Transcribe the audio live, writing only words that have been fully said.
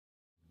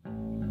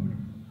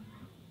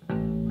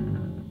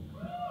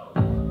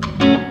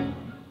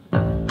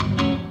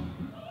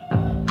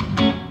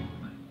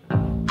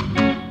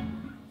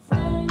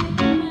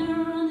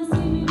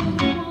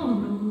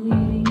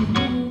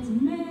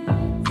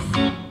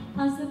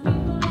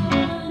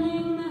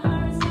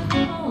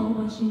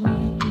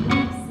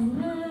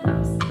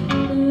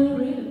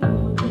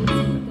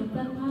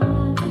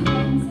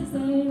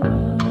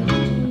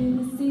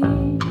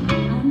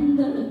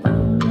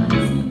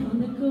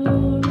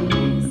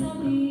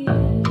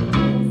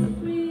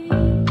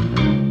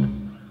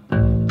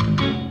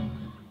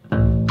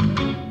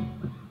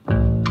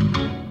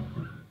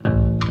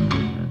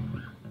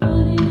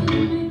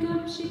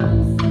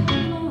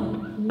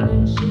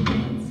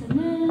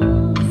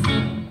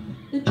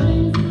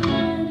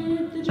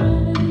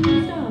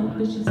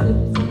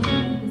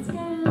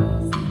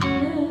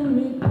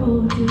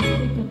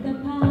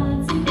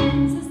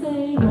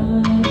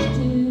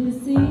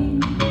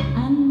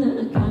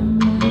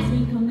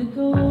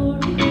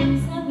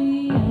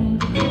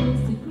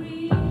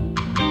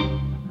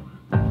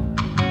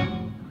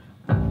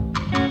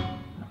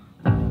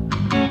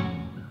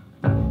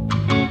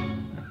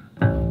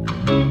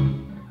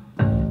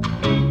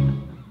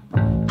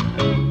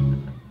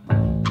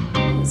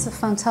It's a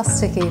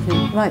fantastic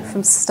evening, right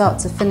from start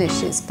to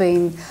finish. It's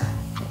been,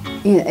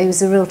 it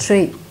was a real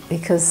treat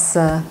because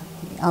I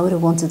would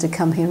have wanted to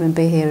come here and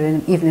be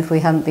here even if we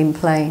hadn't been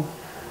playing.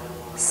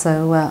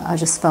 So I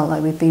just felt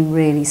like we've been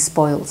really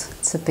spoilt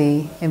to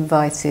be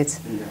invited.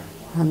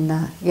 And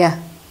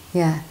yeah.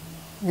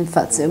 In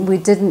fact, we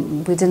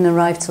didn't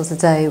arrive till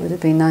today. It would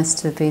have been nice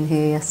to have been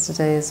here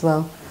yesterday as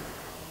well.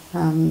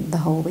 The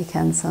whole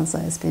weekend sounds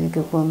like it's been a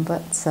good one,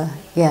 but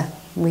yeah,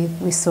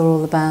 we saw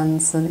all the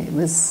bands, and it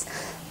was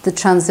the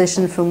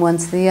transition from one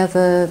to the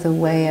other, the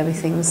way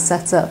everything was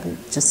set up, it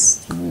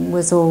just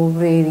was all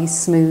really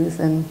smooth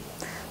and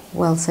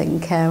well taken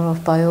care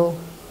of by all.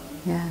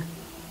 Yeah.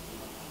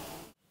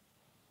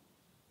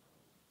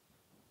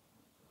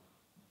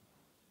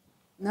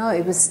 No,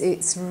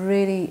 it's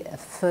really,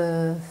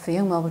 for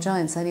young Marble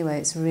Giants anyway,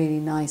 it's really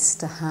nice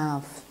to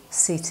have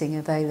seating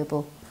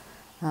available.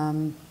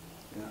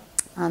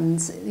 And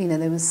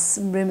there was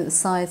some room at the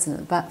sides and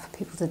at the back for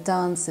people to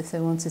dance if they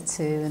wanted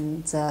to,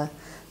 and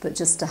but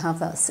just to have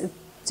that,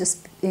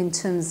 just in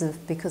terms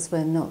of, because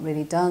we're not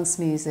really dance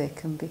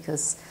music, and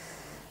because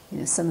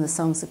some of the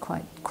songs are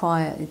quite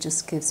quiet, it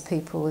just gives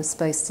people a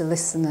space to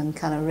listen and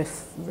kind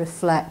of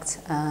reflect,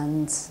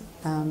 and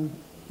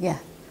yeah,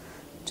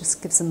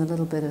 just gives them a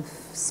little bit of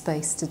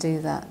space to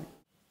do that.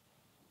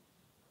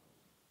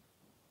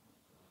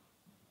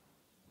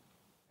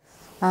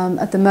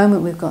 At the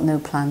moment, we've got no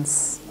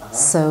plans.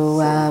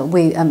 So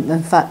we,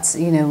 in fact,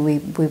 we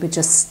were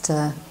just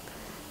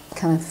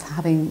kind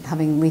of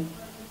we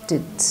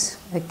did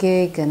a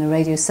gig and a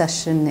radio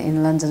session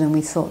in London, and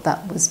we thought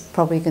that was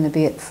probably going to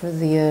be it for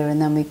the year,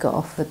 and then we got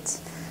offered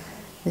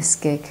this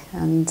gig,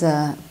 and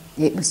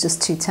it was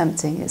just too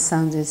tempting. It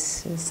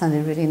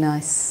sounded really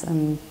nice,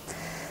 and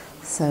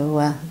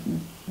so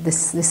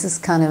this is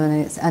kind of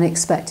an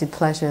unexpected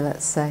pleasure,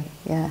 let's say,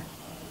 yeah.